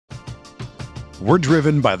We're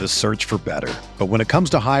driven by the search for better. But when it comes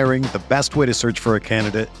to hiring, the best way to search for a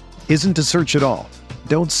candidate isn't to search at all.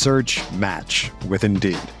 Don't search, match with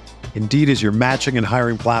Indeed. Indeed is your matching and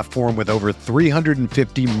hiring platform with over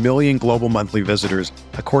 350 million global monthly visitors,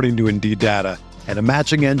 according to Indeed data, and a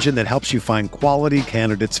matching engine that helps you find quality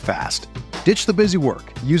candidates fast. Ditch the busy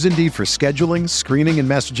work. Use Indeed for scheduling, screening, and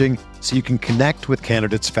messaging so you can connect with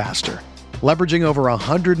candidates faster. Leveraging over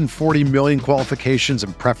 140 million qualifications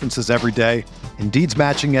and preferences every day, Indeed's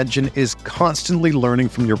matching engine is constantly learning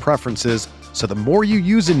from your preferences, so the more you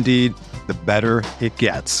use Indeed, the better it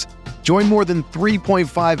gets. Join more than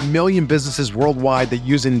 3.5 million businesses worldwide that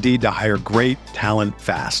use Indeed to hire great talent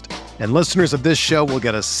fast. And listeners of this show will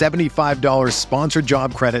get a $75 sponsored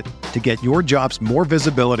job credit to get your jobs more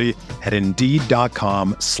visibility at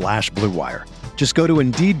Indeed.com/Blue Wire. Just go to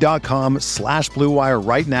Indeed.com/Blue Wire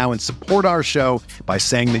right now and support our show by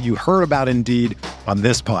saying that you heard about Indeed on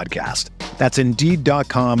this podcast. That's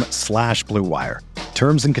Indeed.com/Blue Wire.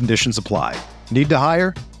 Terms and conditions apply. Need to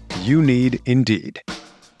hire? You need Indeed.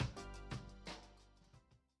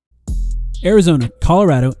 Arizona,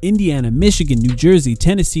 Colorado, Indiana, Michigan, New Jersey,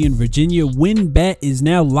 Tennessee, and Virginia, WynnBET is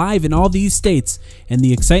now live in all these states, and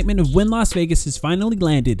the excitement of Wynn Las Vegas has finally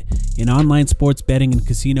landed in online sports betting and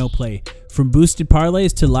casino play. From boosted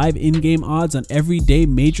parlays to live in-game odds on everyday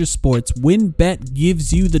major sports, WynnBET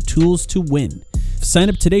gives you the tools to win. Sign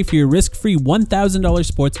up today for your risk-free $1,000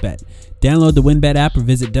 sports bet. Download the WynnBET app or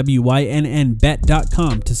visit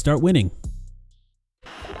WYNNBet.com to start winning.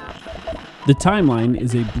 The Timeline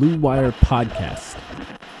is a Blue Wire podcast.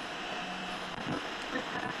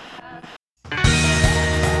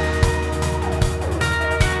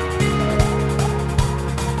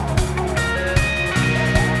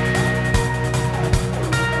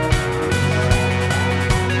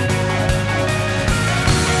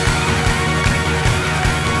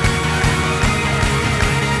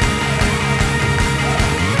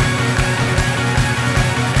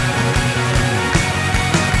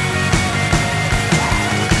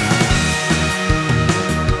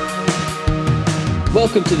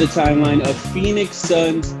 Welcome to the Timeline of Phoenix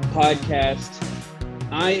Suns podcast.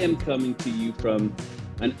 I am coming to you from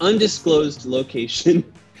an undisclosed location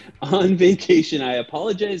on vacation. I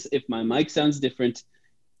apologize if my mic sounds different.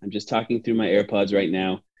 I'm just talking through my AirPods right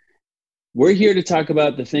now. We're here to talk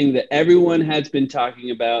about the thing that everyone has been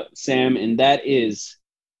talking about, Sam, and that is,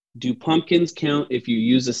 do pumpkins count if you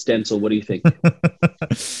use a stencil? What do you think?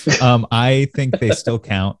 I think they still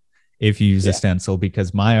count if you use a stencil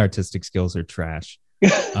because my artistic skills are trash.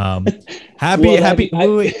 Happy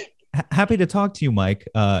to talk to you, Mike.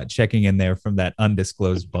 Checking in there from that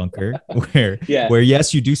undisclosed bunker where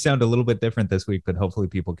yes, you do sound a little bit different this week, but hopefully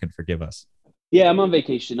people can forgive us. Yeah, I'm on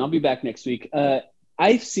vacation. I'll be back next week.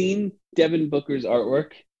 I've seen Devin Booker's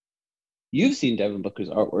artwork. You've seen Devin Booker's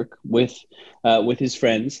artwork with his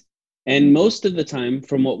friends, and most of the time,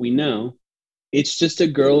 from what we know, it's just a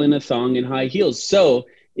girl in a thong and high heels. So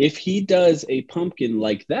if he does a pumpkin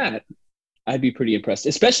like that, I'd be pretty impressed,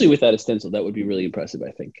 especially without a stencil. That would be really impressive, I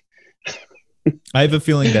think. I have a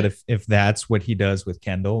feeling that if that's what he does with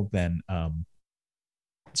Kendall, then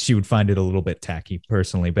she would find it a little bit tacky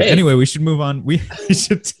personally. But anyway, we should move on. We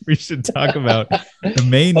should talk about the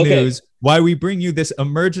main news. Why we bring you this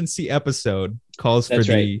emergency episode calls for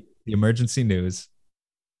the emergency news.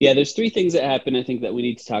 Yeah, there's three things that happen, I think, that we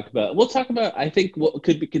need to talk about. We'll talk about, I think, what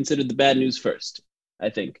could be considered the bad news first, I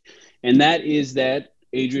think. And that is that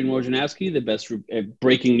Adrian Wojnarowski, the best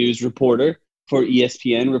breaking news reporter for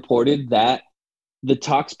ESPN, reported that the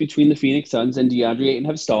talks between the Phoenix Suns and DeAndre Ayton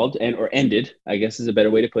have stalled or ended, I guess is a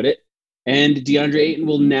better way to put it. And DeAndre Ayton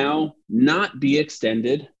will now not be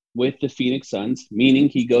extended with the Phoenix Suns, meaning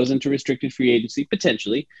he goes into restricted free agency.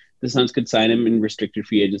 Potentially, the Suns could sign him in restricted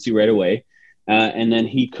free agency right away. And then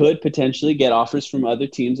he could potentially get offers from other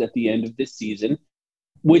teams at the end of this season,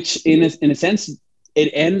 which in a sense, it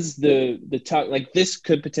ends the talk. Like, this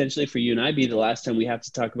could potentially, for you and I, be the last time we have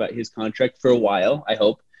to talk about his contract for a while, I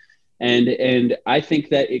hope. And I think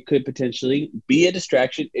that it could potentially be a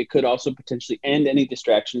distraction. It could also potentially end any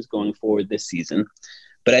distractions going forward this season.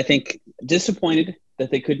 But I think disappointed that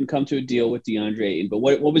they couldn't come to a deal with DeAndre Ayton. But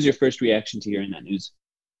what was your first reaction to hearing that news?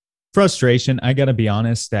 Frustration. I got to be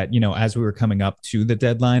honest that, as we were coming up to the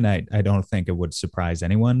deadline, I don't think it would surprise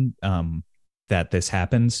anyone that this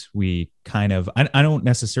happens. We kind of, I don't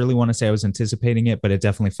necessarily want to say I was anticipating it, but it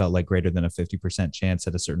definitely felt like greater than a 50% chance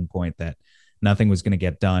at a certain point that nothing was going to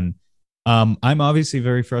get done. I'm obviously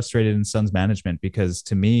very frustrated in Suns management because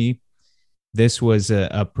to me, this was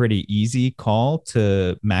a pretty easy call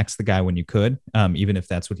to max the guy when you could, even if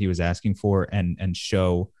that's what he was asking for, and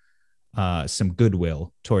show some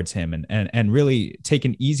goodwill towards him and really take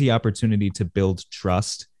an easy opportunity to build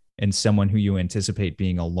trust in someone who you anticipate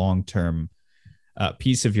being a long-term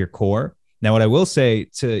piece of your core. Now, what I will say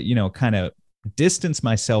to, kind of distance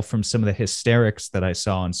myself from some of the hysterics that I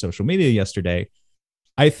saw on social media yesterday,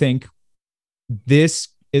 I think this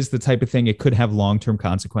is the type of thing, it could have long-term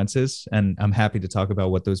consequences, and I'm happy to talk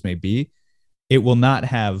about what those may be. It will not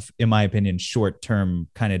have, in my opinion, short-term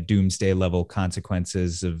kind of doomsday level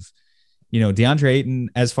consequences of, DeAndre Ayton,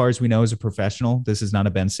 as far as we know, is a professional. This is not a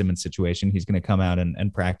Ben Simmons situation. He's going to come out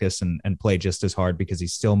and practice and play just as hard because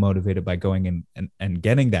he's still motivated by going in and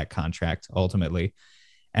getting that contract ultimately.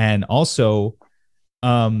 And also,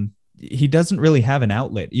 he doesn't really have an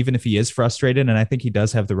outlet, even if he is frustrated. And I think he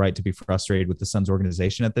does have the right to be frustrated with the Suns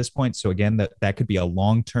organization at this point. So again, that could be a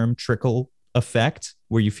long-term trickle effect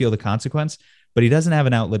where you feel the consequence, but he doesn't have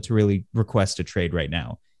an outlet to really request a trade right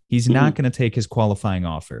now. He's not going to take his qualifying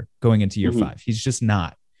offer going into year 5. He's just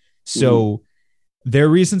not. So there are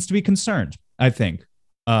reasons to be concerned, I think,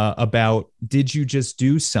 about, did you just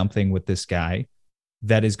do something with this guy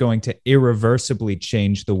that is going to irreversibly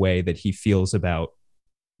change the way that he feels about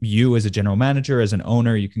you as a general manager, as an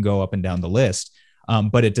owner? You can go up and down the list.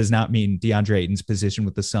 But it does not mean DeAndre Ayton's position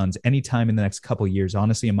with the Suns anytime in the next couple of years,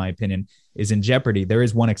 honestly, in my opinion, is in jeopardy. There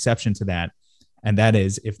is one exception to that, and that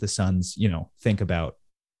is if the Suns, think about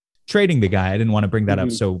trading the guy. I didn't want to bring that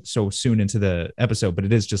up so soon into the episode, but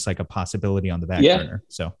it is just like a possibility on the back burner.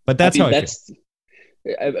 So, but that's how I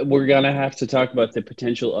feel. We're gonna have to talk about the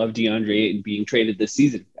potential of DeAndre Ayton being traded this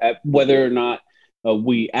season. Whether or not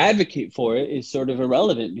we advocate for it is sort of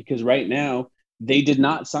irrelevant, because right now they did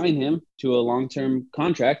not sign him to a long-term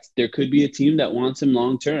contract. There could be a team that wants him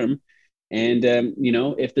long-term. And,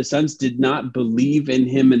 if the Suns did not believe in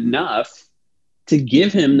him enough to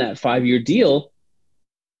give him that 5-year deal,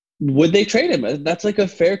 would they trade him? That's like a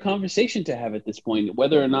fair conversation to have at this point.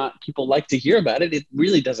 Whether or not people like to hear about it, it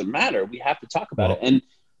really doesn't matter. We have to talk about it. And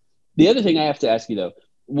the other thing I have to ask you, though,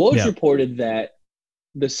 Woj reported that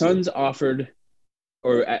the Suns offered,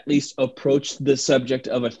 or at least approached, the subject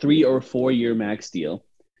of a 3 or 4 year max deal,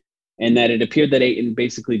 and that it appeared that Ayton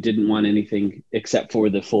basically didn't want anything except for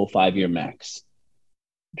the full 5-year max.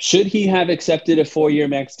 Should he have accepted a 4-year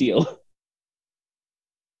max deal?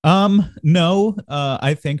 No,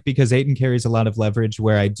 I think because Ayton carries a lot of leverage,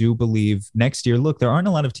 where I do believe next year, look, there aren't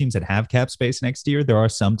a lot of teams that have cap space next year. There are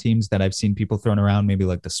some teams that I've seen people thrown around, maybe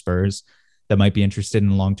like the Spurs, that might be interested in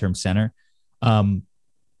a long-term center.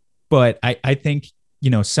 But I think,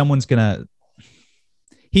 someone's gonna,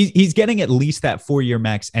 he's getting at least that 4-year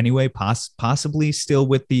max anyway, possibly still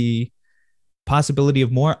with the possibility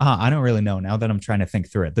of more. I don't really know now that I'm trying to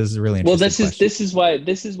think through it. This is a really interesting question.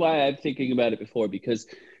 This is why I'm thinking about it before, because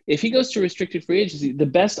if he goes to restricted free agency, the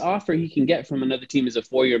best offer he can get from another team is a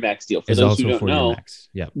 4-year max deal. For those who don't know,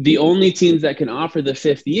 the only teams that can offer the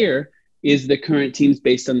 5th year is the current teams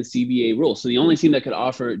based on the CBA rule. So the only team that could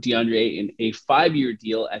offer DeAndre Ayton a 5-year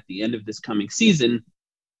deal at the end of this coming season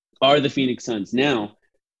are the Phoenix Suns. Now,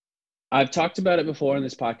 I've talked about it before on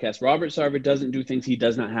this podcast. Robert Sarver doesn't do things he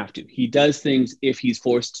does not have to. He does things if he's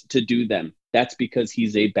forced to do them. That's because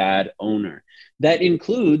he's a bad owner. That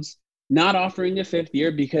includes not offering a 5th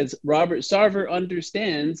year, because Robert Sarver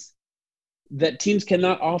understands that teams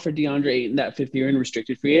cannot offer DeAndre Ayton that 5th year in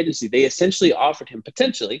restricted free agency. They essentially offered him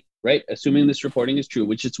potentially, right, assuming this reporting is true,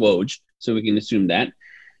 which it's Woj, so we can assume that,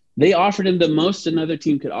 they offered him the most another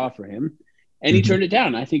team could offer him, and he turned it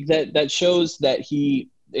down. I think that shows that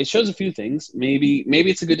it shows a few things. Maybe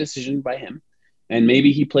it's a good decision by him, and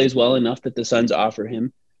maybe he plays well enough that the Suns offer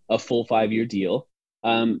him a full 5-year deal.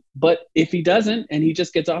 But if he doesn't, and he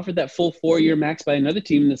just gets offered that full 4-year max by another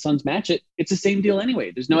team and the Suns match it, it's the same deal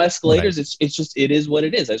anyway. There's no escalators. Right. It's just, it is what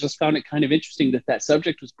it is. I just found it kind of interesting that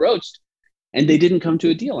subject was broached and they didn't come to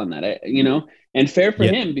a deal on that, and fair for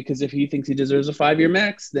him, because if he thinks he deserves a 5-year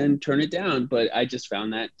max, then turn it down. But I just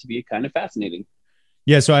found that to be kind of fascinating.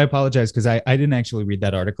 Yeah, so I apologize because I didn't actually read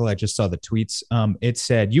that article. I just saw the tweets. It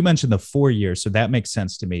said, you mentioned the 4 years, so that makes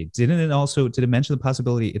sense to me. Did it mention the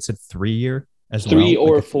possibility it's a 3-year as 3 well?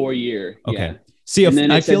 Or like 4 year. Okay. Yeah. See, and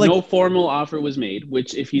then I feel like no formal offer was made,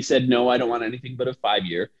 which if he said, no, I don't want anything but a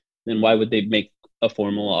 5-year, then why would they make a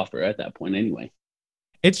formal offer at that point anyway?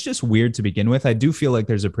 It's just weird to begin with. I do feel like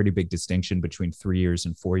there's a pretty big distinction between 3 years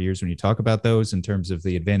and 4 years when you talk about those in terms of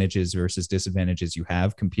the advantages versus disadvantages you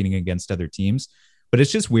have competing against other teams. But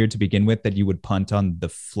it's just weird to begin with that you would punt on the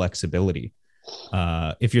flexibility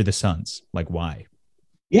if you're the Suns. Like, why?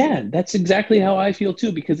 Yeah, that's exactly how I feel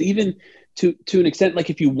too. Because even to an extent,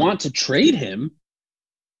 like if you want to trade him,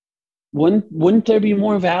 Wouldn't there be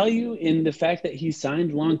more value in the fact that he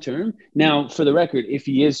signed long term? Now, for the record, if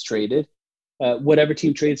he is traded, whatever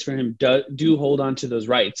team trades for him do hold on to those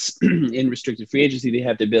rights in restricted free agency. They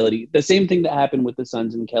have the ability. The same thing that happened with the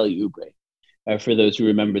Suns and Kelly Oubre. For those who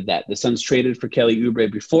remember that, the Suns traded for Kelly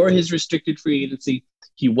Oubre before his restricted free agency.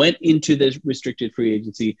 He went into the restricted free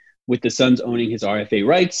agency with the Suns owning his RFA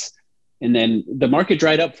rights, and then the market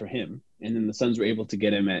dried up for him. And then the Suns were able to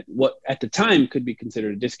get him at what at the time could be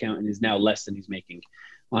considered a discount and is now less than he's making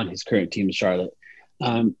on his current team in Charlotte.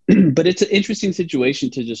 But it's an interesting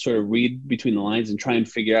situation to just sort of read between the lines and try and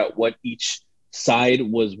figure out what each side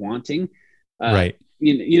was wanting. Right.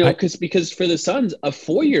 Because for the Suns, a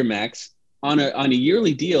 4-year max on a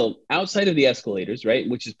yearly deal outside of the escalators, right,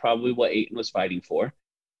 which is probably what Ayton was fighting for,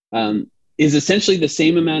 is essentially the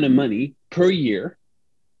same amount of money per year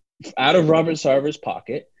out of Robert Sarver's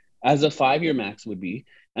pocket as a 5-year max would be,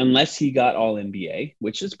 unless he got all NBA,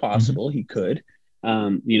 which is possible. He could,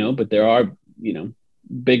 but there are,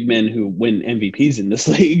 big men who win MVPs in this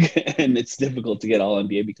league, and it's difficult to get all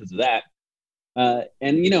NBA because of that. I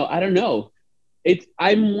don't know.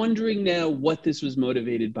 I'm wondering now what this was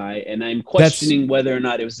motivated by, and I'm questioning whether or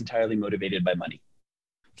not it was entirely motivated by money.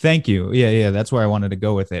 Thank you. Yeah. That's where I wanted to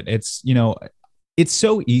go with it. It's, it's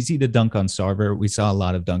so easy to dunk on Sarver. We saw a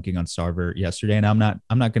lot of dunking on Sarver yesterday, and I'm not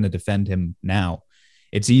going to defend him now.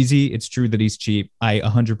 It's easy. It's true that he's cheap. I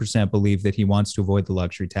 100% believe that he wants to avoid the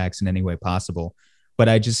luxury tax in any way possible. But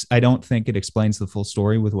I don't think it explains the full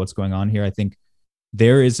story with what's going on here. I think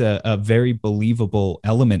there is a very believable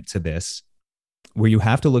element to this where you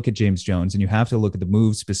have to look at James Jones and you have to look at the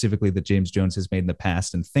moves specifically that James Jones has made in the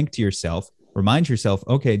past and think to yourself, remind yourself,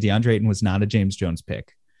 okay, DeAndre Ayton was not a James Jones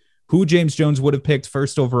pick. Who James Jones would have picked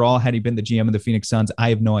first overall had he been the GM of the Phoenix Suns, I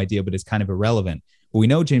have no idea, but it's kind of irrelevant. But we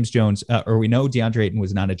know we know DeAndre Ayton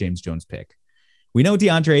was not a James Jones pick. We know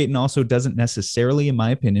DeAndre Ayton also doesn't necessarily, in my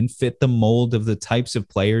opinion, fit the mold of the types of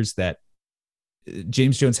players that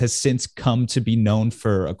James Jones has since come to be known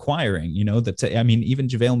for acquiring. Even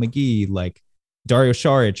JaVale McGee, like Dario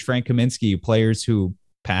Saric, Frank Kaminsky, players who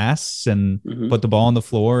pass and put the ball on the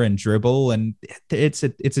floor and dribble. And it's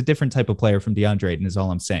a different type of player from DeAndre Ayton is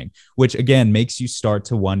all I'm saying, which again makes you start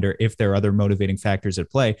to wonder if there are other motivating factors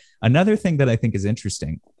at play. Another thing that I think is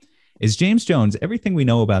interesting is James Jones. Everything we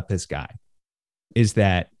know about this guy is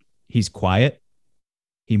that he's quiet.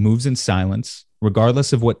 He moves in silence,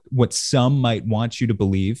 regardless of what some might want you to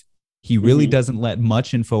believe. He really doesn't let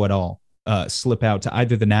much info at all slip out to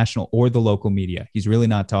either the national or the local media. He's really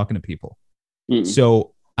not talking to people.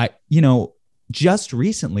 So just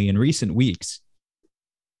recently in recent weeks,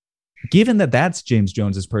 given that that's James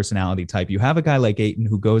Jones's personality type, you have a guy like Ayton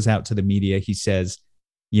who goes out to the media. He says,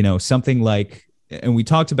 something like, and we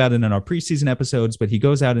talked about it in our preseason episodes, but he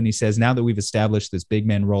goes out and he says, now that we've established this big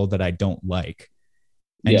man role that I don't like.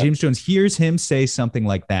 And James Jones hears him say something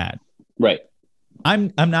like that. Right.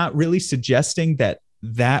 I'm not really suggesting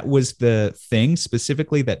that was the thing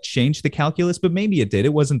specifically that changed the calculus, but maybe it did.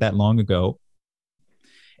 It wasn't that long ago.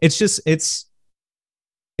 It's just, it's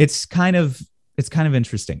kind of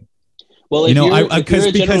interesting. Well, if you're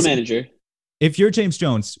a general manager, if you're James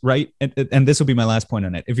Jones, right, and this will be my last point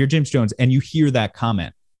on it. If you're James Jones and you hear that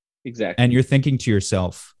comment, exactly, and you're thinking to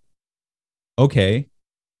yourself, okay,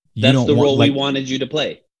 that's the role we wanted you to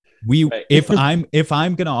play. Right. if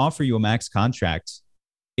I'm going to offer you a max contract,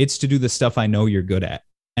 it's to do the stuff I know you're good at.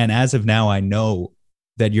 And as of now, I know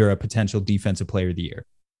that you're a potential defensive player of the year.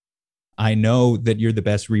 I know that you're the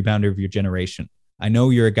best rebounder of your generation. I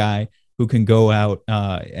know you're a guy who can go out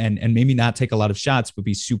and maybe not take a lot of shots, but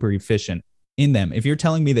be super efficient in them. If you're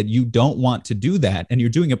telling me that you don't want to do that and you're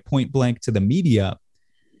doing it point blank to the media,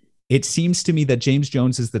 it seems to me that James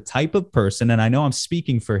Jones is the type of person, and I know I'm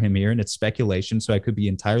speaking for him here and it's speculation, so I could be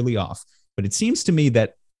entirely off, but it seems to me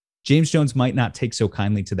that James Jones might not take so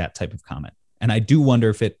kindly to that type of comment. And I do wonder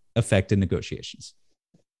if it affected negotiations.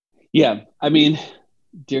 Yeah. I mean,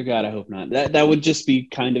 dear God, I hope not. That would just be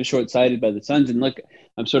kind of short-sighted by the Suns. And look,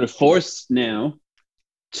 I'm sort of forced now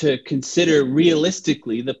to consider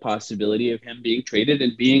realistically the possibility of him being traded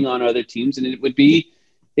and being on other teams. And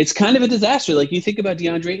it's kind of a disaster. Like, you think about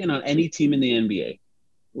DeAndre Ayton on any team in the NBA,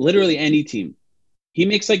 literally any team. He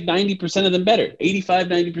makes like 90% of them better,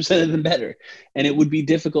 90% of them better. And it would be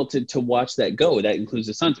difficult to watch that go. That includes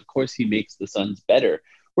the Suns. Of course, he makes the Suns better.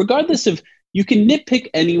 Regardless of, you can nitpick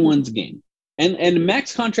anyone's game. And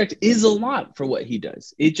max contract is a lot for what he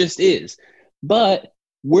does. It just is. But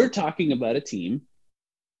we're talking about a team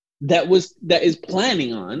that is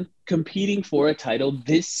planning on competing for a title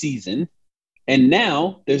this season. And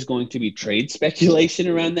now there's going to be trade speculation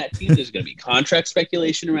around that team. There's going to be contract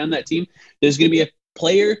speculation around that team. There's going to be a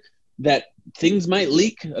player that things might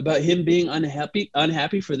leak about him being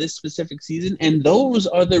unhappy for this specific season. And those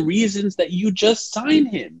are the reasons that you just sign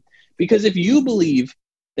him. Because if you believe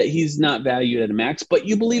that he's not valued at a max, but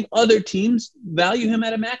you believe other teams value him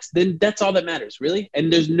at a max, then that's all that matters, really.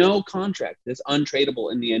 And there's no contract that's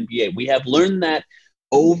untradeable in the NBA. We have learned that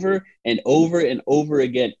over and over and over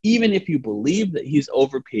again. Even if you believe that he's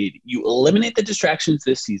overpaid, you eliminate the distractions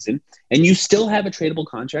this season, and you still have a tradable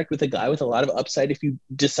contract with a guy with a lot of upside if you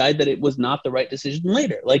decide that it was not the right decision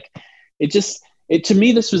later. Like, to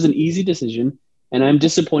me, this was an easy decision, and I'm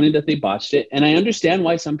disappointed that they botched it. And I understand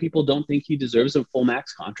why some people don't think he deserves a full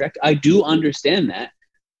max contract. I do understand that.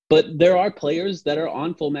 But there are players that are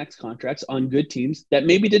on full max contracts on good teams that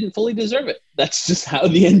maybe didn't fully deserve it. That's just how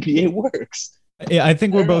the NBA works. Yeah, I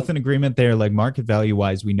think we're both in agreement there. Like, market value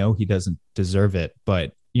wise, we know he doesn't deserve it,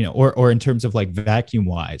 but or in terms of like vacuum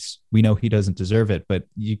wise, we know he doesn't deserve it. But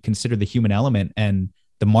you consider the human element, and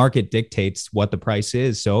the market dictates what the price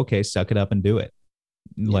is. So okay, suck it up and do it.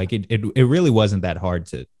 Yeah. Like it really wasn't that hard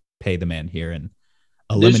to pay the man here and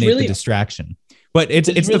eliminate the distraction. But it's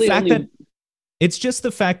really the fact that it's just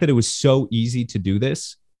the fact that it was so easy to do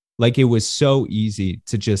this. Like, it was so easy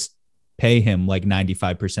to just pay him like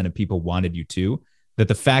 95% of people wanted you to, that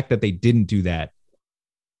the fact that they didn't do that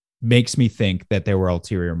makes me think that there were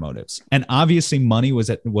ulterior motives. And obviously money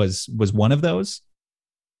was one of those.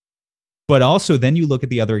 But also then you look at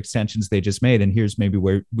the other extensions they just made, and here's maybe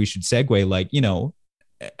where we should segue. Like,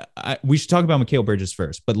 we should talk about Mikal Bridges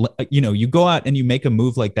first, but you go out and you make a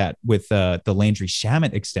move like that with the Landry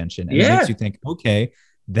Shamet extension, and it makes you think, okay,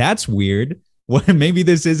 that's weird. Well, maybe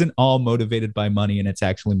this isn't all motivated by money, and it's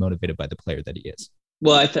actually motivated by the player that he is.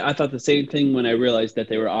 Well, I thought the same thing when I realized that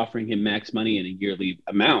they were offering him max money in a yearly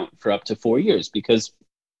amount for up to 4 years, because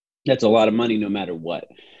that's a lot of money no matter what.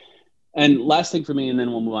 And last thing for me, and then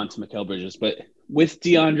we'll move on to Mikal Bridges. But with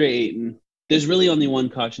DeAndre Ayton, there's really only one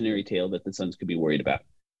cautionary tale that the Suns could be worried about.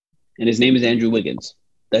 And his name is Andrew Wiggins.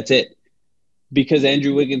 That's it. Because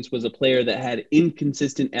Andrew Wiggins was a player that had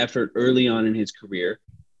inconsistent effort early on in his career.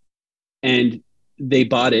 And they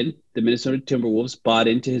bought in, the Minnesota Timberwolves bought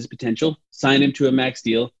into his potential, signed him to a max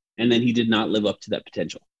deal, and then he did not live up to that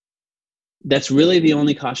potential. That's really the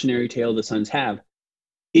only cautionary tale the Suns have.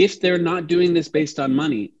 If they're not doing this based on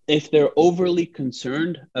money, if they're overly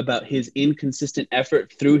concerned about his inconsistent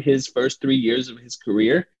effort through his first 3 years of his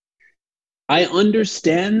career, I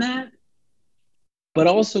understand that. But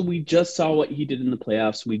also, we just saw what he did in the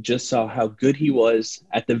playoffs. We just saw how good he was,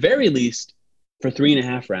 at the very least, for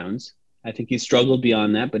 3.5 rounds. I think he struggled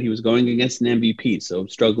beyond that, but he was going against an MVP, so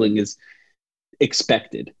struggling is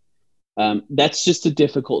expected. That's just a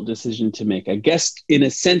difficult decision to make. I guess, in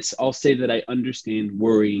a sense, I'll say that I understand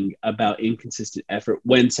worrying about inconsistent effort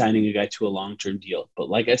when signing a guy to a long-term deal. But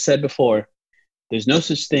like I said before, there's no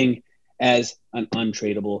such thing as an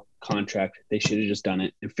untradeable contract. They should have just done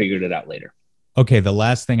it and figured it out later. Okay, the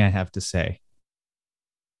last thing I have to say.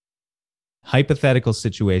 Hypothetical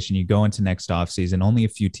situation, you go into next offseason, only a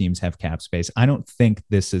few teams have cap space. I don't think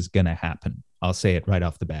this is going to happen. I'll say it right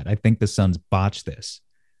off the bat. I think the Suns botched this.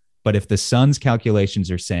 But if the Suns calculations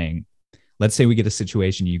are saying, let's say we get a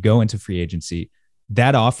situation, you go into free agency,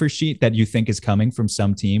 that offer sheet that you think is coming from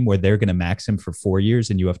some team where they're going to max him for 4 years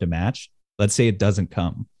and you have to match, let's say it doesn't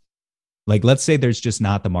come. Like, let's say there's just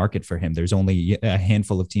not the market for him. There's only a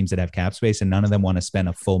handful of teams that have cap space and none of them want to spend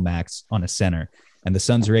a full max on a center. And the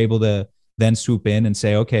Suns are able to then swoop in and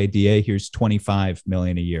say, okay, DA, here's 25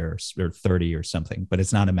 million a year or 30 or something, but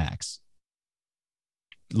it's not a max.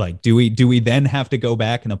 Like, do we then have to go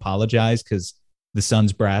back and apologize because the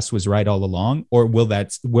Suns brass was right all along? Or will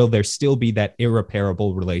there still be that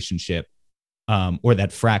irreparable relationship or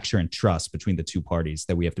that fracture in trust between the two parties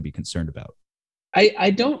that we have to be concerned about?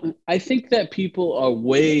 I think that people are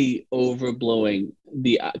way overblowing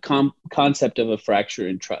the concept of a fracture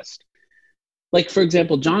in trust. Like, for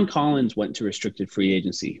example, John Collins went to restricted free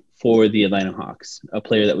agency for the Atlanta Hawks, a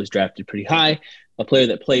player that was drafted pretty high, a player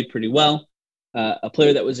that played pretty well, a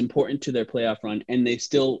player that was important to their playoff run, and they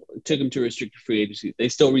still took him to restricted free agency. They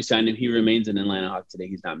still re-signed him. He remains an Atlanta Hawk today.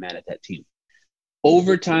 He's not mad at that team.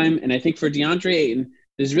 Over time, and I think for DeAndre Ayton,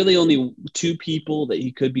 there's really only two people that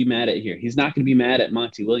he could be mad at here. He's not going to be mad at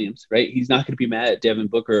Monty Williams, right? He's not going to be mad at Devin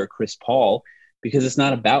Booker or Chris Paul because it's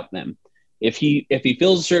not about them. If he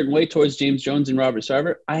feels a certain way towards James Jones and Robert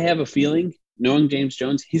Sarver, I have a feeling, knowing James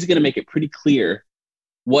Jones, he's going to make it pretty clear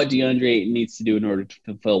what DeAndre Ayton needs to do in order to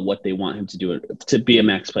fulfill what they want him to do to be a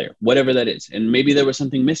max player, whatever that is. And maybe there was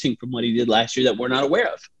something missing from what he did last year that we're not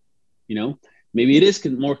aware of. Maybe it is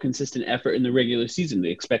more consistent effort in the regular season. They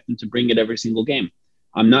expect him to bring it every single game.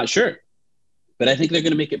 I'm not sure. But I think they're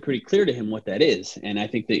going to make it pretty clear to him what that is. And I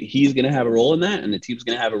think that he's going to have a role in that, and the team's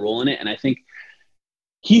going to have a role in it. And I think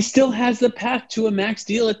he still has the path to a max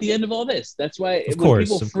deal at the end of all this. That's why when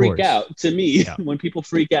people freak out to me,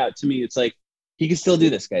 it's like, he can still do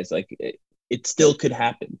this, guys. Like it still could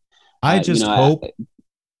happen. I just hope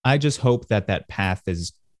that path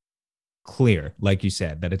is clear, like you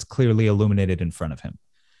said, that it's clearly illuminated in front of him.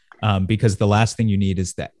 Because the last thing you need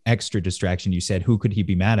is that extra distraction. You said, who could he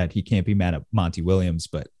be mad at? He can't be mad at Monty Williams.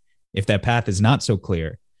 But if that path is not so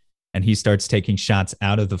clear and he starts taking shots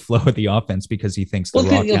out of the flow of the offense because he thinks the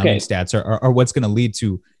raw counting stats are what's going to lead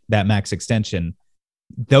to that max extension,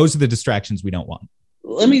 those are the distractions we don't want.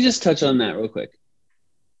 Let me just touch on that real quick.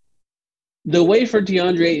 The way for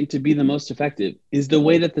DeAndre Ayton to be the most effective is the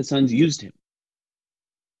way that the Suns used him.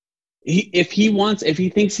 If he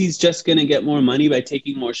thinks he's just going to get more money by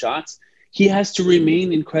taking more shots, he has to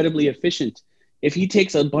remain incredibly efficient. If he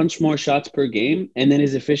takes a bunch more shots per game and then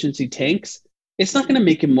his efficiency tanks, it's not going to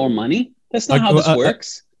make him more money. That's not how this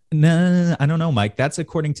works. No, I don't know, Mike. That's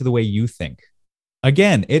according to the way you think.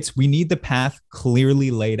 Again, we need the path clearly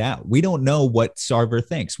laid out. We don't know what Sarver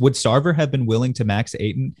thinks. Would Sarver have been willing to max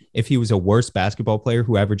Ayton if he was a worse basketball player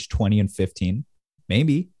who averaged 20 and 15?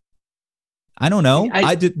 Maybe. I don't know.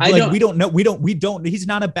 We don't know. He's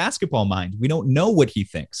not a basketball mind. We don't know what he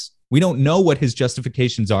thinks. We don't know what his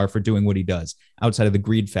justifications are for doing what he does outside of the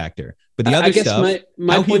greed factor. But the other stuff,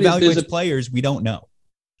 how he evaluates players, we don't know.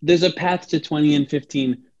 There's a path to 20 and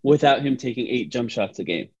 15 without him taking 8 jump shots a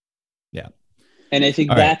game. Yeah. And I think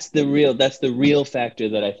that's the real factor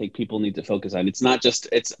that I think people need to focus on. It's not just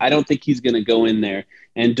I don't think he's going to go in there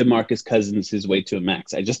and DeMarcus Cousins his way to a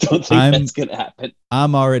max. I just don't think that's going to happen.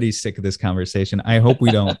 I'm already sick of this conversation. I hope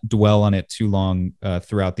we don't dwell on it too long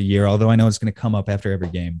throughout the year, although I know it's going to come up after every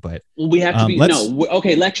game. But we have to be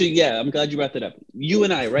actually, I'm glad you brought that up. You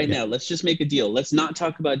and I now, let's just make a deal. Let's not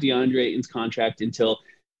talk about DeAndre Ayton's contract until,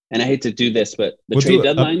 and I hate to do this, but trade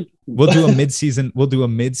deadline. We'll do a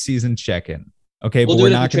mid-season check-in. Okay, but we're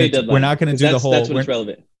not going to do the whole. That's what's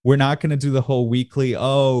relevant. We're not going to do the whole weekly.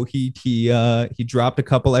 Oh, he dropped a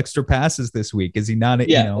couple extra passes this week. Is he not?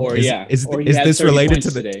 Is this related to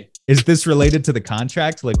the? Is this related to the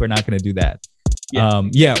contract? Like, we're not going to do that.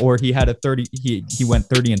 Yeah. Or he had a 30. He went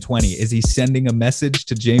 30 and 20. Is he sending a message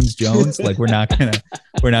to James Jones? Like, we're not gonna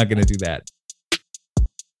do that.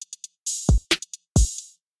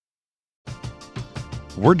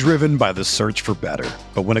 We're driven by the search for better.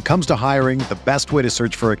 But when it comes to hiring, the best way to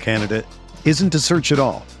search for a candidate isn't to search at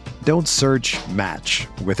all. Don't search, match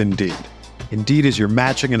with Indeed. Indeed is your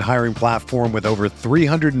matching and hiring platform with over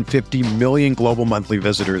 350 million global monthly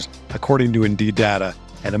visitors, according to Indeed data,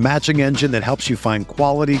 and a matching engine that helps you find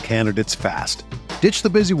quality candidates fast. Ditch the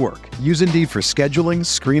busy work. Use Indeed for scheduling,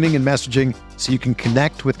 screening, and messaging so you can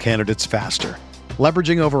connect with candidates faster.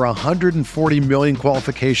 Leveraging over 140 million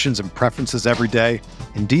qualifications and preferences every day,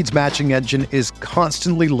 Indeed's matching engine is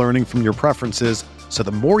constantly learning from your preferences, so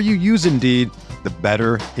the more you use Indeed, the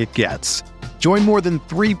better it gets. Join more than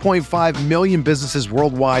 3.5 million businesses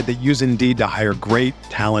worldwide that use Indeed to hire great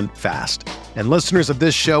talent fast. And listeners of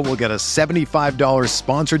this show will get a $75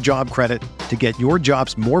 sponsored job credit to get your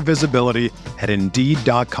jobs more visibility at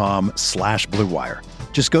Indeed.com/Blue Wire.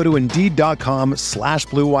 Just go to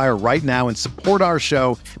Indeed.com/Blue Wire right now and support our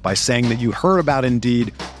show by saying that you heard about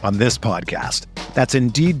Indeed on this podcast. That's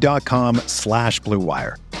Indeed.com/Blue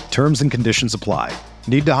Wire. Terms and conditions apply.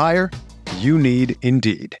 Need to hire? You need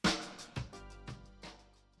Indeed.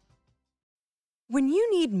 When you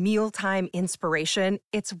need mealtime inspiration,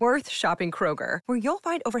 it's worth shopping Kroger, where you'll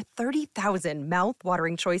find over 30,000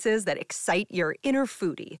 mouth-watering choices that excite your inner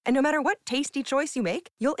foodie. And no matter what tasty choice you make,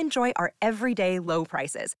 you'll enjoy our everyday low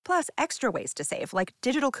prices, plus extra ways to save, like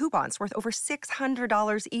digital coupons worth over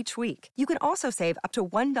 $600 each week. You can also save up to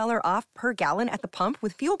 $1 off per gallon at the pump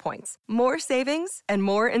with fuel points. More savings and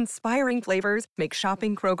more inspiring flavors make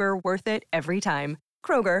shopping Kroger worth it every time.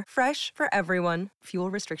 Kroger, fresh for everyone.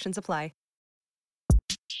 Fuel restrictions apply.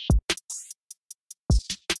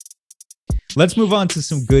 Let's move on to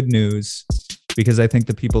some good news because I think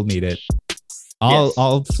the people need it.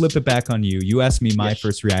 I'll flip it back on you. You asked me my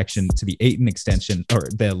first reaction to the Ayton extension, or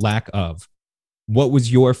the lack of. What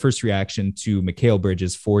was your first reaction to Mikal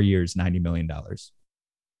Bridges' 4 years, $90 million?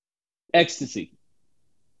 Ecstasy.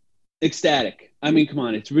 Ecstatic. I mean, come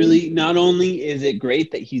on. It's really, not only is it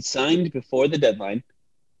great that he signed before the deadline,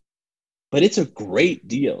 but it's a great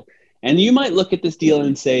deal. And you might look at this deal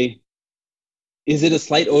and say, is it a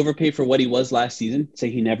slight overpay for what he was last season? Say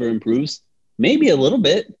he never improves? Maybe a little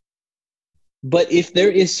bit. But if there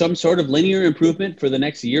is some sort of linear improvement for the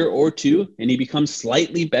next year or two and he becomes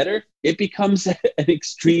slightly better, it becomes an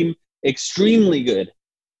extreme extremely good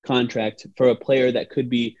contract for a player that could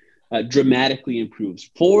be dramatically improves.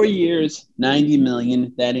 4 years, $90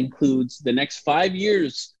 million. That includes the next 5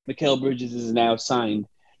 years. Mikal Bridges is now signed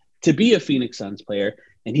to be a Phoenix Suns player,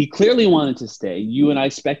 and he clearly wanted to stay. You and I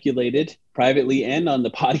speculated privately and on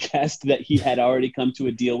the podcast that he had already come to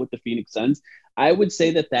a deal with the Phoenix Suns. I would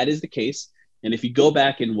say that that is the case. And if you go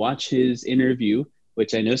back and watch his interview,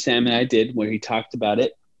 which I know Sam and I did, where he talked about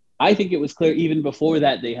it, I think it was clear even before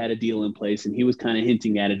that they had a deal in place, and he was kind of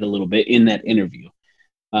hinting at it a little bit in that interview.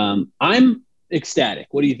 I'm ecstatic.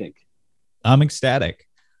 What do you think? I'm ecstatic.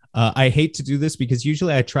 I hate to do this because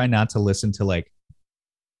usually I try not to listen to like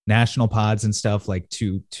national pods and stuff like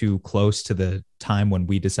too close to the time when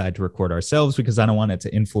we decide to record ourselves, because I don't want it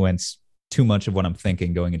to influence too much of what I'm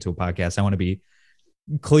thinking going into a podcast. I want to be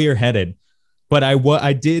clear-headed. But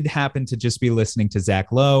I did happen to just be listening to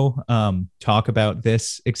Zach Lowe talk about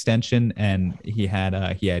this extension, and he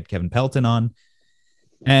had Kevin Pelton on,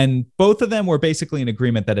 and both of them were basically in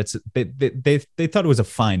agreement that they thought it was a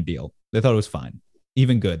fine deal. They thought it was fine,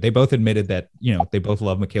 even good. They both admitted that, you know, they both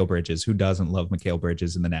love Mikal Bridges. Who doesn't love Mikal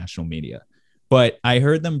Bridges in the national media? But I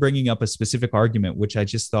heard them bringing up a specific argument, which I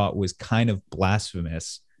just thought was kind of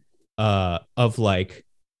blasphemous, of like,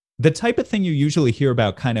 the type of thing you usually hear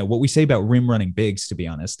about, kind of what we say about rim running bigs, to be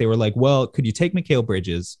honest. They were like, well, could you take Mikal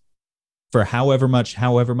Bridges for however much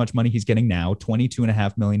money he's getting now,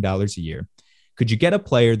 $22.5 million a year? Could you get a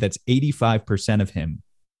player that's 85% of him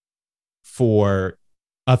for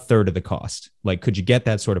a third of the cost? Like, could you get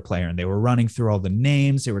that sort of player? And they were running through all the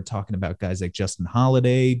names. They were talking about guys like Justin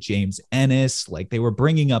Holiday, James Ennis. Like, they were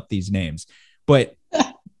bringing up these names. But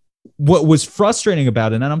what was frustrating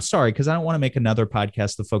about it, and I'm sorry, because I don't want to make another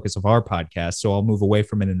podcast the focus of our podcast, so I'll move away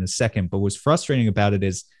from it in a second, but what's frustrating about it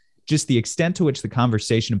is just the extent to which the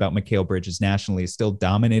conversation about Mikal Bridges nationally is still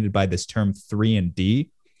dominated by this term 3-and-D,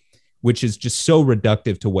 which is just so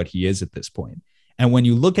reductive to what he is at this point. And when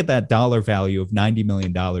you look at that dollar value of $90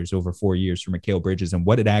 million over 4 years for Mikal Bridges and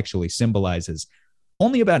what it actually symbolizes,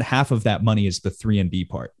 only about half of that money is the 3-and-D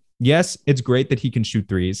part. Yes, it's great that he can shoot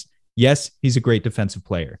threes. Yes, he's a great defensive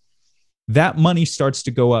player. That money starts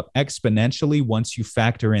to go up exponentially once you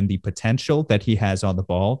factor in the potential that he has on the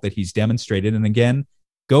ball, that he's demonstrated. And again,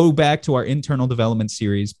 go back to our internal development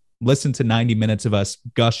series, listen to 90 minutes of us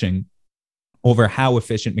gushing over how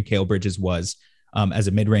efficient Mikal Bridges was as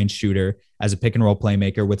a mid-range shooter, as a pick-and-roll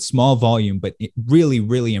playmaker with small volume, but really,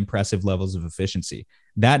 really impressive levels of efficiency.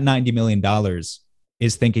 That $90 million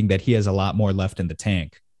is thinking that he has a lot more left in the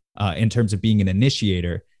tank in terms of being an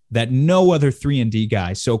initiator that no other 3-and-D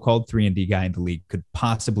guy, so-called 3-and-D guy in the league, could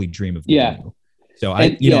possibly dream of. Yeah. Doing. So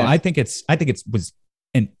I think it was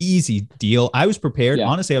an easy deal. I was prepared. Yeah.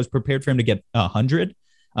 Honestly, I was prepared for him to get 100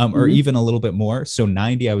 or even a little bit more. So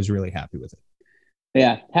 90, I was really happy with it.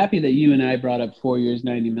 Yeah, happy that you and I brought up 4 years,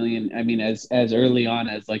 90 million. I mean, as early on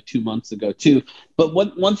as like 2 months ago too. But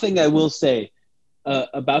one thing I will say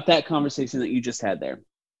about that conversation that you just had there,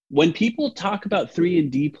 when people talk about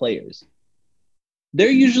 3-and-D players, they're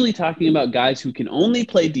usually talking about guys who can only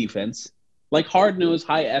play defense, like hard-nosed,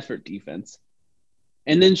 high-effort defense,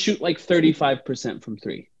 and then shoot like 35% from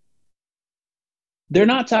three. They're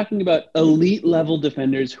not talking about elite-level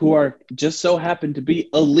defenders who are just so happen to be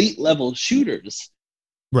elite-level shooters.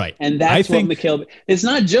 Right. And that's what Mikal – it's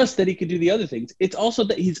not just that he could do the other things. It's also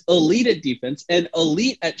that he's elite at defense and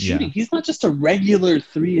elite at shooting. Yeah. He's not just a regular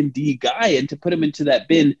 3-and-D guy. And to put him into that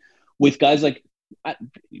bin with guys like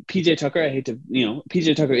PJ Tucker,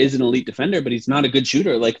 PJ Tucker is an elite defender, but he's not a good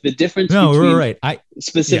shooter. Like, the difference between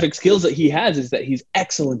specific skills that he has is that he's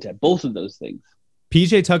excellent at both of those things.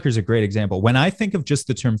 PJ Tucker's a great example. When I think of just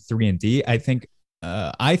the term 3-and-D, I think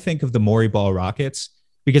of the Morey Ball Rockets,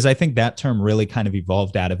 because I think that term really kind of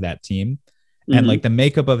evolved out of that team. Mm-hmm. And like the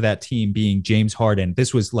makeup of that team being James Harden,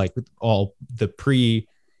 this was like all the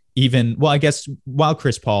I guess while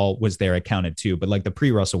Chris Paul was there, it counted too, but like the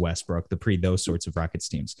pre-Russell Westbrook, those sorts of Rockets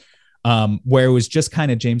teams, where it was just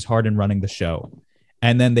kind of James Harden running the show.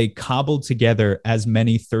 And then they cobbled together as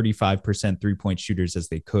many 35% three-point shooters as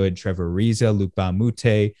they could. Trevor Ariza, Luke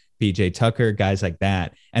Baumute, PJ Tucker, guys like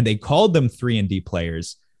that. And they called them 3-and-D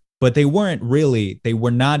players, but they were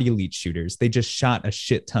not elite shooters. They just shot a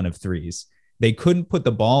shit ton of threes. They couldn't put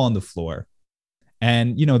the ball on the floor.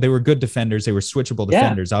 And, they were good defenders. They were switchable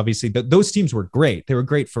defenders. Yeah. Obviously, those teams were great. They were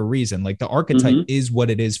great for a reason. Like, the archetype is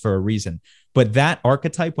what it is for a reason. But that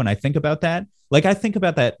archetype, when I think about that, like I think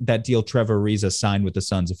about that deal Trevor Ariza signed with the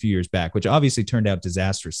Suns a few years back, which obviously turned out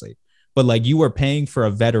disastrously. But like, you were paying for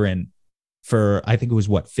a veteran for, I think it was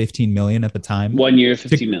 $15 million at the time. 1 year,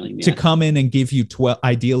 $15 million. To come in and give you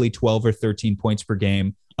ideally 12 or 13 points per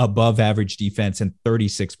game, above average defense and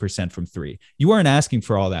 36% from three. You aren't asking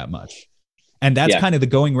for all that much. And that's kind of the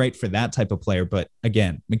going rate for that type of player. But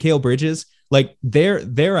again, Mikal Bridges, like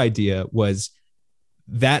their idea was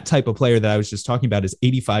that type of player that I was just talking about is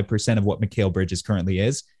 85% of what Mikal Bridges currently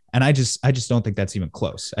is. And I just don't think that's even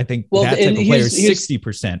close. I think that type of player is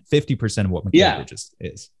 60%, 50% of what Mikal Bridges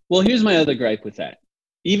is. Well, here's my other gripe with that.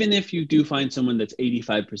 Even if you do find someone that's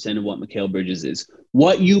 85% of what Mikal Bridges is,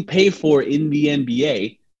 what you pay for in the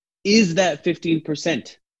NBA is that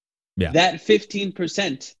 15%. Yeah. That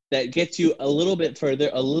 15% that gets you a little bit further,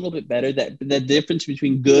 a little bit better, that the difference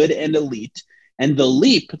between good and elite, and the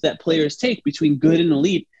leap that players take between good and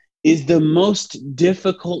elite is the most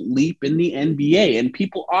difficult leap in the NBA. And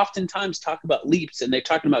people oftentimes talk about leaps, and they're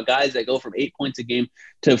talking about guys that go from 8 points a game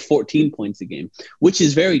to 14 points a game, which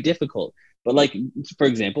is very difficult. But like, for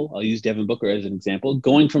example, I'll use Devin Booker as an example,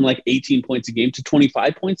 going from like 18 points a game to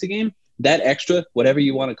 25 points a game, that extra, whatever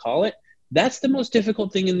you want to call it, that's the most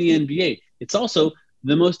difficult thing in the NBA. It's also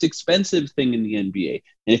the most expensive thing in the NBA.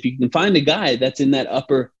 And if you can find a guy that's in that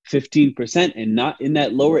upper 15% and not in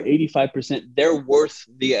that lower 85%, they're worth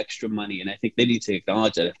the extra money. And I think they need to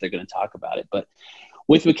acknowledge that if they're going to talk about it. But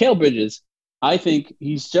with Mikal Bridges, I think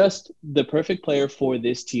he's just the perfect player for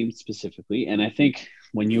this team specifically. And I think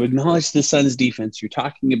when you acknowledge the Suns defense, you're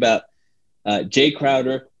talking about Jay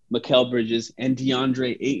Crowder, Mikal Bridges, and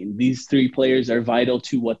DeAndre Ayton. These three players are vital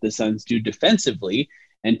to what the Suns do defensively.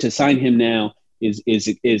 And to sign him now is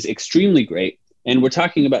extremely great. And we're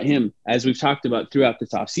talking about him, as we've talked about throughout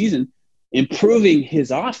this offseason, improving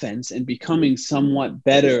his offense and becoming somewhat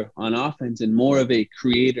better on offense and more of a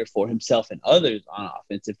creator for himself and others on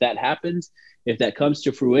offense. If that happens, if that comes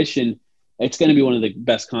to fruition, it's going to be one of the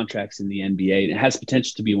best contracts in the NBA. And it has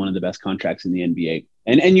potential to be one of the best contracts in the NBA.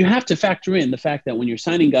 And you have to factor in the fact that when you're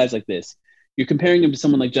signing guys like this, you're comparing him to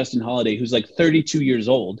someone like Justin Holiday, who's like 32 years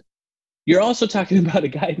old. You're also talking about a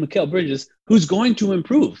guy, Mikal Bridges, who's going to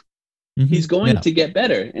improve. Mm-hmm. He's going to get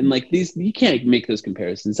better. And like these, you can't make those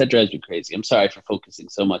comparisons. That drives me crazy. I'm sorry for focusing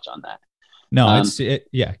so much on that. No,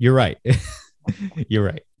 you're right. You're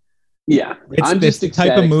right. Yeah. I'm just the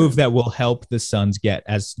type of move that will help the Suns get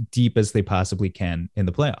as deep as they possibly can in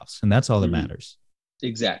the playoffs. And that's all that matters.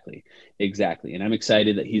 Exactly. And I'm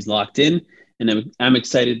excited that he's locked in, and I'm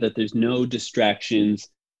excited that there's no distractions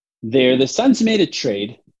there. The Suns made a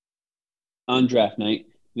trade on draft night.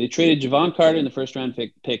 They traded Javon Carter in the first round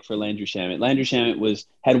pick for Landry Shamet. Landry Shamet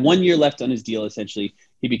had 1 year left on his deal, essentially.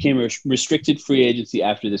 He became a restricted free agency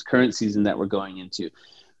after this current season that we're going into.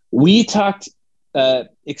 We talked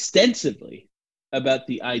extensively about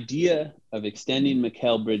the idea of extending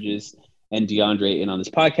Mikal Bridges and DeAndre Ayton on this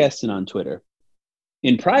podcast and on Twitter.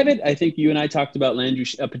 In private, I think you and I talked about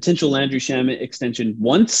a potential Landry Shamet extension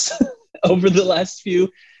once over the last few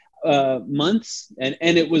months, and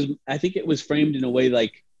I think it was framed in a way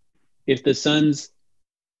like, if the Suns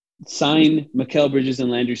sign Mikal Bridges and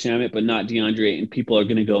Landry Shamet but not DeAndre Ayton, people are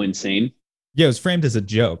going to go insane. Yeah, it was framed as a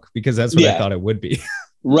joke because that's what I thought it would be.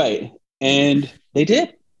 Right, and they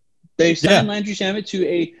did. They signed Landry Shamet to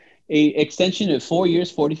a extension of 4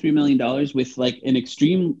 years, $43 million, with like an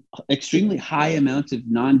extremely high amount of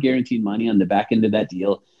non-guaranteed money on the back end of that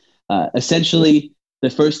deal. Essentially, the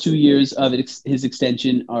first 2 years of his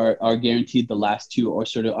extension are guaranteed. The last two are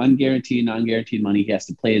sort of unguaranteed, non-guaranteed money. He has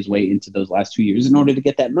to play his way into those last 2 years in order to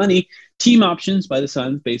get that money. Team options by the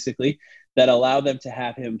Suns, basically, that allow them to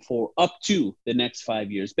have him for up to the next 5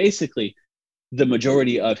 years. Basically, the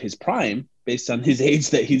majority of his prime, based on his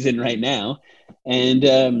age that he's in right now. And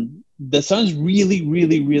the Suns really,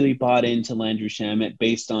 really, really bought into Landry Shamet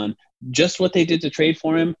based on just what they did to trade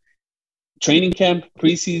for him, training camp,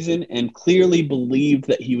 preseason, and clearly believed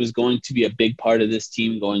that he was going to be a big part of this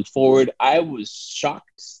team going forward. I was shocked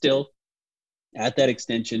still at that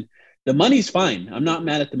extension. The money's fine. I'm not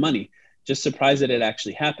mad at the money. Just surprised that it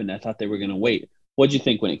actually happened. I thought they were going to wait. What'd you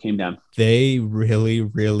think when it came down? They really,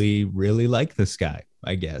 really, really like this guy,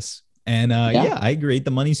 I guess. And I agree. The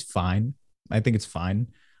money's fine. I think it's fine.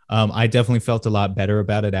 I definitely felt a lot better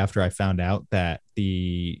about it after I found out that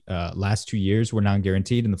the last 2 years were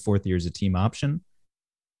non-guaranteed and the fourth year is a team option.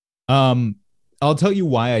 I'll tell you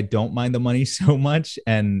why I don't mind the money so much.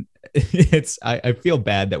 And I feel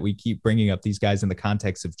bad that we keep bringing up these guys in the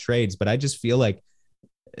context of trades, but I just feel like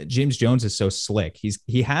James Jones is so slick.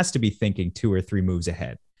 He has to be thinking 2 or 3 moves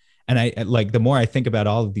ahead. And I like, the more I think about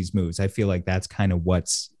all of these moves, I feel like that's kind of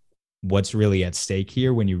what's really at stake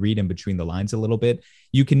here. When you read in between the lines a little bit,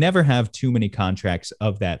 you can never have too many contracts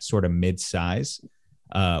of that sort of mid-size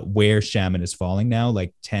where Shamet is falling now,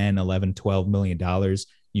 like 10, 11, $12 million.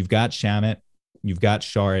 You've got Shamet, you've got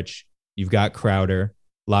Saric, you've got Crowder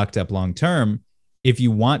locked up long-term. if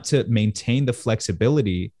you want to maintain the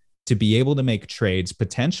flexibility to be able to make trades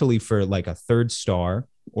potentially for like a third star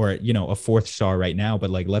or, you know, a fourth star right now, but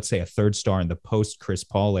like, let's say a third star in the post Chris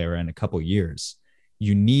Paul era in a couple of years,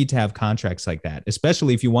 you need to have contracts like that,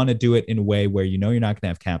 especially if you want to do it in a way where you know you're not going to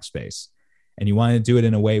have cap space, and you want to do it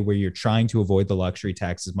in a way where you're trying to avoid the luxury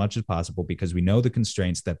tax as much as possible, because we know the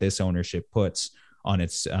constraints that this ownership puts on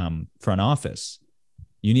its front office.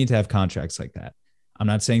 You need to have contracts like that. I'm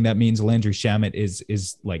not saying that means Landry Shamet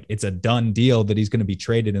is like it's a done deal that he's going to be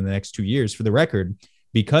traded in the next 2 years. For the record,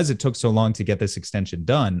 because it took so long to get this extension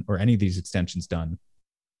done, or any of these extensions done,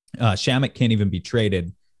 Shamet can't even be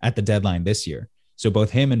traded at the deadline this year. So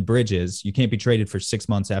both him and Bridges, you can't be traded for 6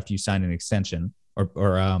 months after you sign an extension, or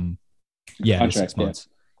contract, 6 months.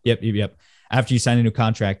 Yeah. Yep. After you sign a new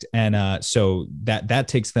contract. And so that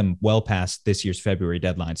takes them well past this year's February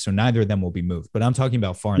deadline. So neither of them will be moved, but I'm talking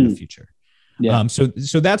about far in the future. Yeah. So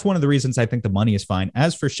that's one of the reasons I think the money is fine.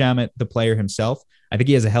 As for Shamet, the player himself, I think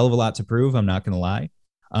he has a hell of a lot to prove. I'm not going to lie.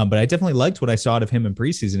 But I definitely liked what I saw out of him in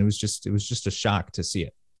preseason. It was just a shock to see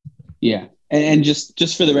it. Yeah. And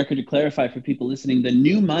just for the record, to clarify for people listening, the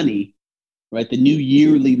new money, right? The new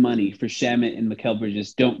yearly money for Shamet and Mikal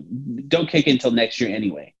Bridges don't kick in until next year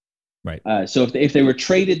anyway. Right. So if they were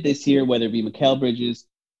traded this year, whether it be Mikal Bridges,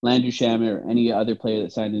 Landry Shamet, or any other player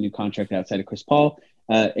that signed a new contract outside of Chris Paul,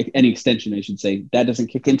 any extension, I should say, that doesn't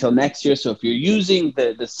kick in until next year. So if you're using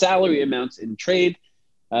the salary amounts in trades,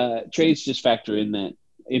 just factor in that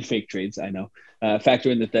in fake trades. I know, factor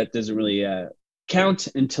in that doesn't really count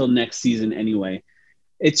until next season anyway.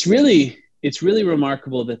 It's really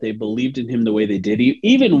remarkable that they believed in him the way they did.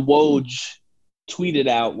 Even Woj tweeted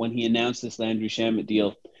out when he announced this Landry Shamet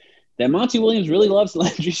deal that Monty Williams really loves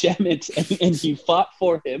Landry Shamet, and he fought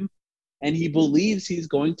for him, and he believes he's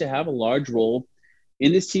going to have a large role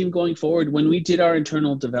in this team going forward. When we did our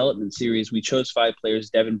internal development series, we chose 5 players: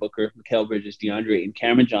 Devin Booker, Mikal Bridges, DeAndre Ayton,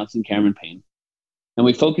 Cameron Johnson, Cameron Payne. And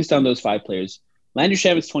we focused on those 5 players. Landry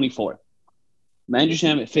Shamet's 24. Landry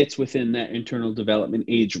Shamet fits within that internal development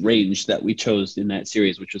age range that we chose in that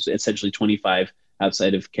series, which was essentially 25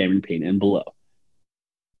 outside of Cameron Payne and below.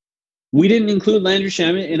 We didn't include Landry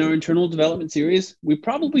Shamet in our internal development series. We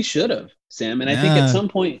probably should have, Sam. And I think at some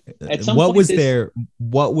point,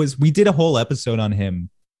 we did a whole episode on him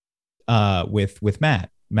with Matt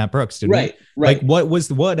Brooks, didn't we? Right. Like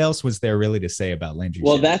what else was there really to say about Landry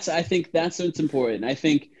Shamet? Well, I think that's what's important. I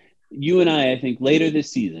think you and I think later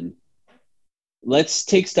this season, let's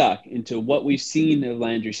take stock into what we've seen of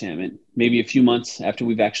Landry Shamet, maybe a few months after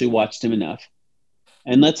we've actually watched him enough.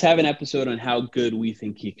 And let's have an episode on how good we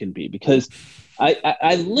think he can be. Because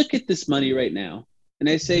I look at this money right now and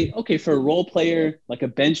I say, okay, for a role player, like a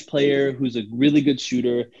bench player who's a really good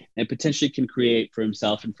shooter and potentially can create for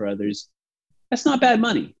himself and for others, that's not bad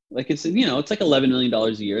money. Like it's like $11 million a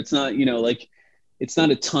year. It's not, it's not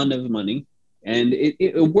a ton of money. And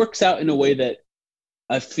it works out in a way that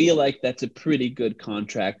I feel like that's a pretty good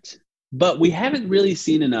contract. But we haven't really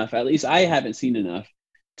seen enough, at least I haven't seen enough,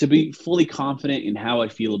 to be fully confident in how I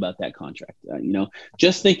feel about that contract.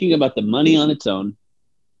 Just thinking about the money on its own,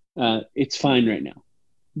 it's fine right now.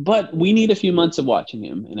 But we need a few months of watching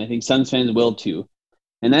him, and I think Suns fans will too.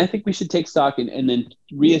 And I think we should take stock and then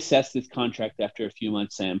reassess this contract after a few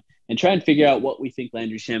months, Sam, and try and figure out what we think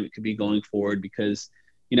Landry Shamet could be going forward. Because,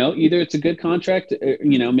 either it's a good contract, or,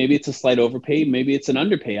 maybe it's a slight overpay, maybe it's an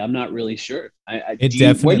underpay. I'm not really sure. Where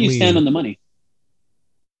do you stand on the money?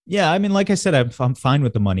 Yeah, I mean, like I said, I'm fine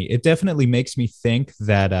with the money. It definitely makes me think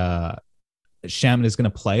that Shamet is going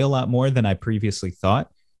to play a lot more than I previously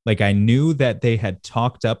thought. Like, I knew that they had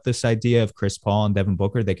talked up this idea of Chris Paul and Devin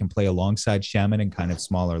Booker. They can play alongside Shamet in kind of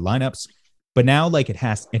smaller lineups. But now, like, it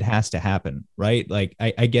has to happen, right? Like,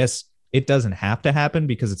 I guess it doesn't have to happen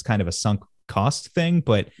because it's kind of a sunk cost thing.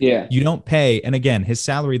 But yeah, you don't pay. And again, his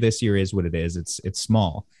salary this year is what it is. It's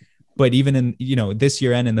small. But even in, this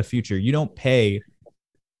year and in the future, you don't pay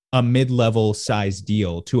a mid-level size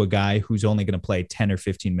deal to a guy who's only going to play 10 or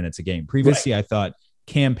 15 minutes a game. Previously, right. I thought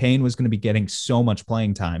Cam Payne was going to be getting so much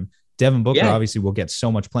playing time. Devin Booker obviously will get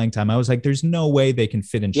so much playing time. I was like, there's no way they can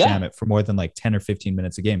fit in Shamet for more than like 10 or 15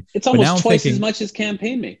 minutes a game. It's almost twice as much as Cam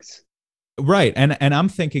Payne makes. Right. And I'm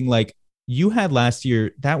thinking, like, you had last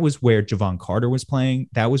year, that was where Javon Carter was playing.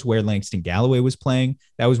 That was where Langston Galloway was playing.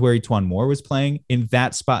 That was where Etuan Moore was playing in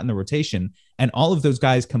that spot in the rotation. And all of those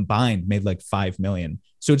guys combined made like $5 million.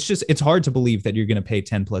 So it's hard to believe that you're going to pay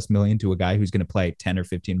 10 plus million to a guy who's going to play 10 or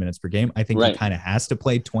 15 minutes per game. I think he kind of has to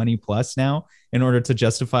play 20 plus now in order to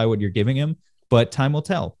justify what you're giving him, but time will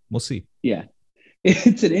tell. We'll see. Yeah.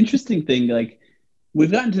 It's an interesting thing. Like,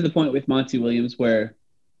 we've gotten to the point with Monty Williams where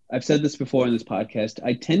I've said this before on this podcast.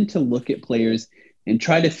 I tend to look at players and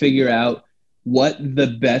try to figure out what the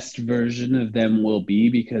best version of them will be,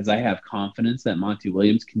 because I have confidence that Monty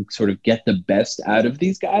Williams can sort of get the best out of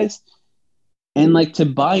these guys. And like, to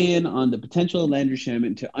buy in on the potential of Landry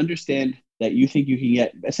Shamet, to understand that you think you can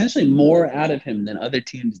get essentially more out of him than other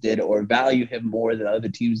teams did, or value him more than other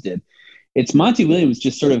teams did. It's Monty Williams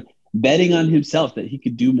just sort of betting on himself that he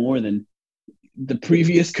could do more than the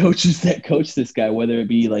previous coaches that coached this guy, whether it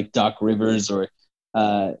be like Doc Rivers or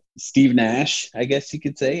Steve Nash, I guess you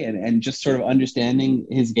could say, and just sort of understanding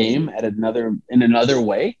his game in another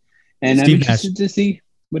way. And I'm interested to see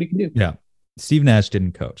what he can do. Yeah. Steve Nash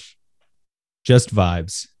didn't coach. Just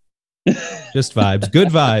vibes. Just vibes. Good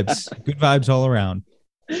vibes. Good vibes all around.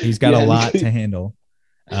 He's got a lot to handle.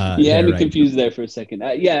 I'm confused there for a second.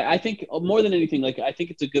 I think more than anything, like, I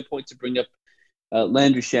think it's a good point to bring up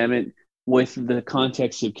Landry Shamet with the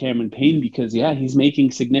context of Cameron Payne, because he's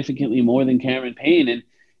making significantly more than Cameron Payne. And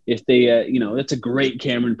if they, that's a great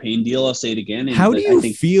Cameron Payne deal. I'll say it again. And how do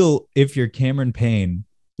you feel if you're Cameron Payne?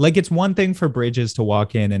 Like, it's one thing for Bridges to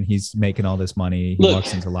walk in and he's making all this money. He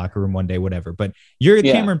walks into the locker room one day, whatever. But you're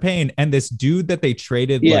Cameron Payne, and this dude that they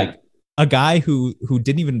traded, like a guy who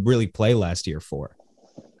didn't even really play last year for,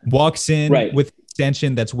 walks in with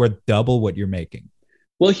extension that's worth double what you're making.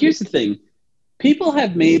 Well, here's the thing. People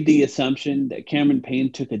have made the assumption that Cameron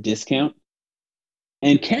Payne took a discount,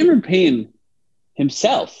 and Cameron Payne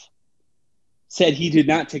himself said he did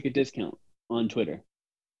not take a discount on Twitter.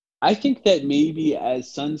 I think that maybe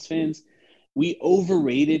as Suns fans, we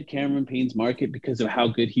overrated Cameron Payne's market because of how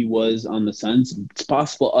good he was on the Suns. It's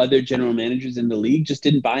possible other general managers in the league just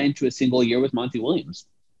didn't buy into a single year with Monty Williams.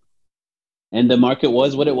 And the market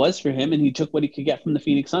was what it was for him, and he took what he could get from the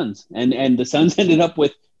Phoenix Suns. And the Suns ended up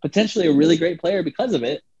with potentially a really great player because of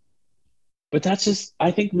it. But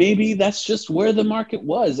I think maybe that's just where the market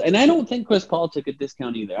was. And I don't think Chris Paul took a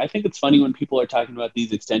discount either. I think it's funny when people are talking about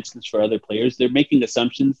these extensions for other players, they're making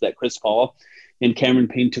assumptions that Chris Paul and Cameron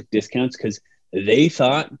Payne took discounts because they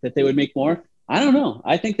thought that they would make more. I don't know.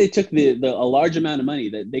 I think they took a large amount of money,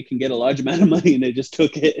 that they can get a large amount of money, and they just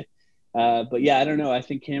took it. But I don't know. I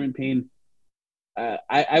think Cameron Payne,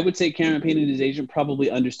 I would say Cameron Payne and his agent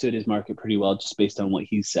probably understood his market pretty well, just based on what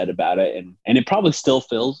he said about it. And it probably still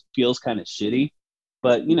feels kind of shitty,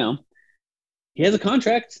 but he has a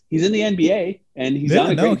contract. He's in the NBA, and he's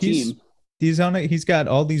on a great team. He's got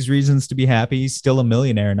all these reasons to be happy. He's still a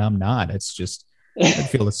millionaire, and I'm not. It's just, I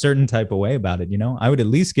feel a certain type of way about it. I would at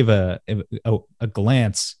least give a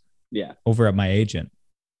glance over at my agent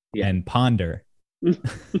and ponder.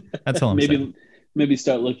 That's all I'm saying. Maybe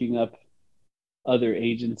start looking up other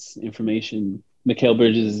agents' information. Mikal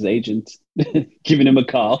Bridges' agent, giving him a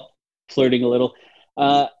call, flirting a little.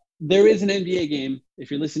 There is an NBA game, if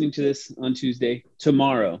you're listening to this on Tuesday,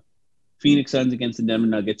 tomorrow. Phoenix Suns against the Denver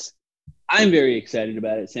Nuggets. I'm very excited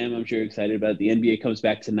about it. Sam, I'm sure you're excited about it. The NBA comes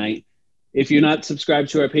back tonight. If you're not subscribed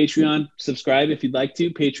to our Patreon, subscribe if you'd like to.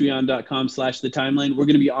 Patreon.com/thetimeline. We're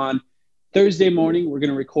going to be on Thursday morning. We're going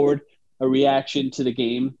to record a reaction to the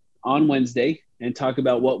game on Wednesday and talk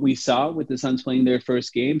about what we saw with the Suns playing their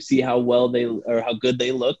first game, see how good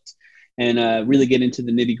they looked, and really get into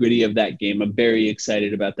the nitty-gritty of that game. I'm very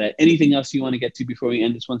excited about that. Anything else you want to get to before we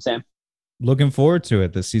end this one, Sam? Looking forward to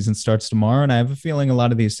it. The season starts tomorrow, and I have a feeling a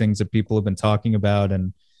lot of these things that people have been talking about,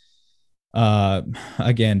 and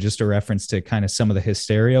again, just a reference to kind of some of the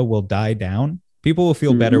hysteria, will die down. People will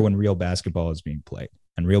feel better when real basketball is being played,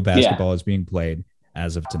 and real basketball is being played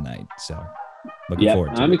as of tonight. So looking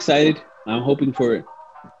forward to it. I'm excited. I'm hoping for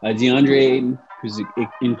DeAndre Ayton, who's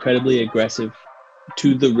incredibly aggressive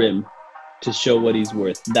to the rim, to show what he's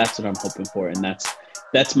worth. That's what I'm hoping for, and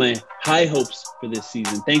that's my high hopes for this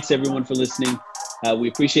season. Thanks, everyone, for listening. We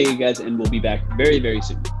appreciate you guys, and we'll be back very, very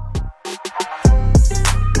soon.